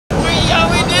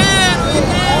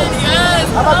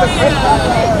How about the great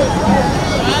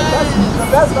the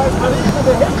best vice president in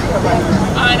the history of life?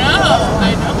 I know.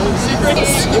 Super.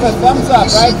 Give a thumbs up,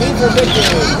 right? V for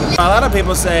victory. A lot of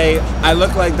people say I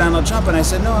look like Donald Trump, and I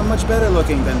said no, I'm much better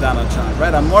looking than Donald Trump,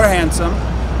 right? I'm more handsome,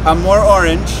 I'm more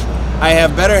orange, I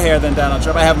have better hair than Donald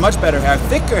Trump, I have much better hair,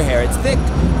 thicker hair, it's thick,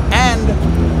 and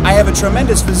I have a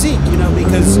tremendous physique, you know,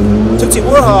 because Tootsie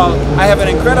Warhal, I have an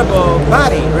incredible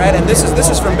body, right? And this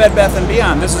is from Bed Bath &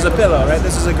 Beyond. This is a pillow, right?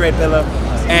 This is a great pillow.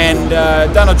 And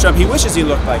Donald Trump, he wishes he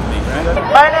looked like me, right?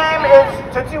 My name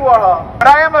is Tootsie Warhal, but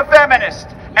I am a feminist,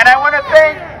 and I want to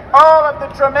thank all of the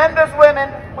tremendous women.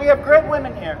 We have great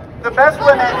women here, the best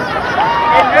women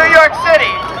in New York City.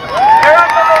 They're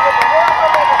unbelievable.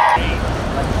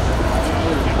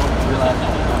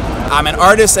 I'm an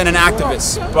artist and an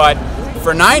activist, but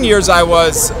for 9 years I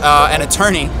was an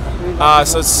attorney,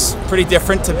 so it's pretty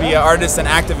different to be an artist and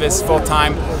activist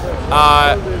full-time.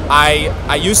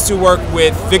 I used to work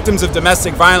with victims of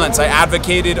domestic violence. I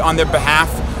advocated on their behalf,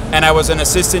 and I was an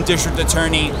assistant district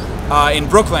attorney in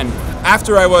Brooklyn.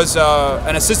 After I was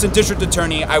an assistant district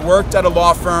attorney, I worked at a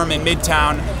law firm in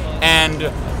Midtown, and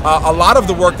a lot of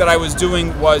the work that I was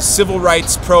doing was civil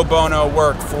rights pro bono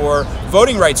work for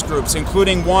voting rights groups,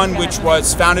 including one which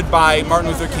was founded by Martin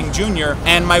Luther King Jr.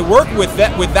 And my work with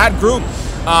that group,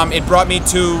 it brought me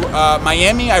to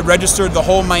Miami. I registered the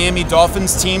whole Miami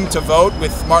Dolphins team to vote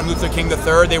with Martin Luther King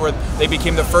III. They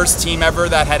became the first team ever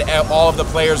that had all of the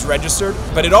players registered.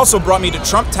 But it also brought me to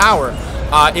Trump Tower.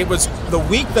 It was the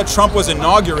week that Trump was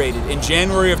inaugurated in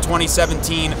January of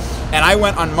 2017, and I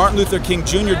went on Martin Luther King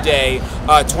Jr. Day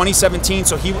 2017,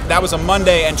 so that was a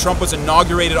Monday, and Trump was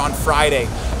inaugurated on Friday.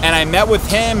 And I met with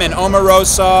him and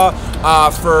Omarosa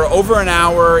for over an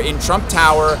hour in Trump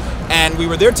Tower, and we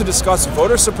were there to discuss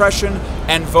voter suppression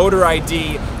and voter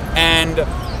ID. And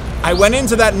I went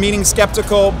into that meeting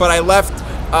skeptical, but I left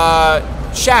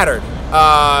shattered.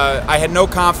 I had no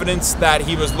confidence that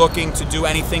he was looking to do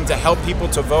anything to help people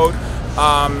to vote,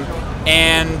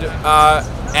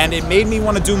 and it made me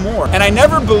want to do more. And I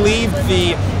never believed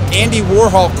the Andy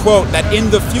Warhol quote that in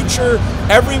the future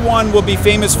everyone will be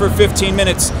famous for 15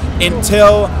 minutes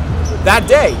until that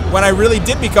day when I really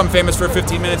did become famous for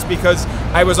 15 minutes, because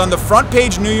I was on the front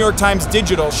page New York Times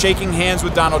Digital shaking hands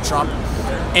with Donald Trump.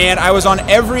 And I was on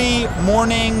every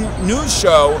morning news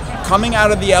show coming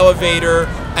out of the elevator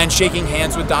and shaking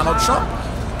hands with Donald Trump.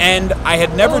 And I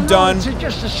had never done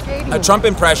a Trump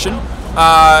impression.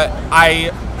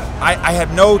 I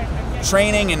had no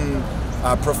training in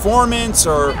performance,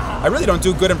 or I really don't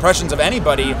do good impressions of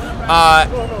anybody.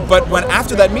 But when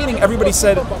after that meeting, everybody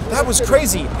said, that was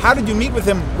crazy. How did you meet with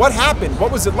him? What happened?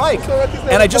 What was it like?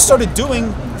 And I just started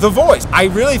doing the voice. I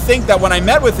really think that when I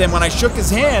met with him, when I shook his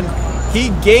hand, he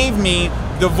gave me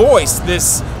the voice,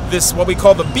 this what we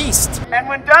call the beast. And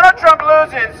when Donald Trump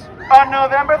loses on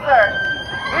November 3rd,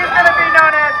 he's going to be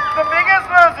known as the biggest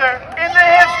loser in the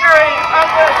history of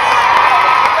this.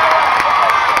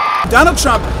 Donald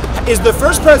Trump is the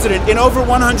first president in over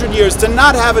 100 years to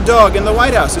not have a dog in the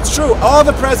White House. It's true. All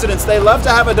the presidents, they love to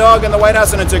have a dog in the White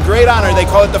House, and it's a great honor. They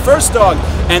call it the first dog.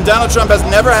 And Donald Trump has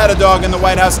never had a dog in the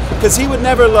White House because he would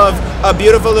never love a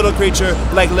beautiful little creature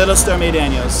like little Stormy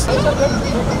Daniels.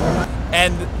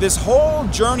 And this whole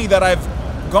journey that I've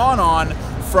gone on,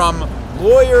 from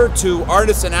lawyer to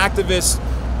artist and activist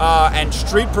and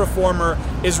street performer,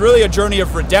 is really a journey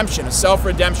of redemption, a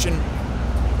self-redemption,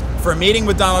 for meeting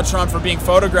with Donald Trump, for being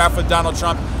photographed with Donald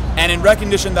Trump, and in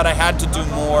recognition that I had to do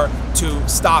more to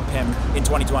stop him in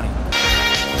 2020.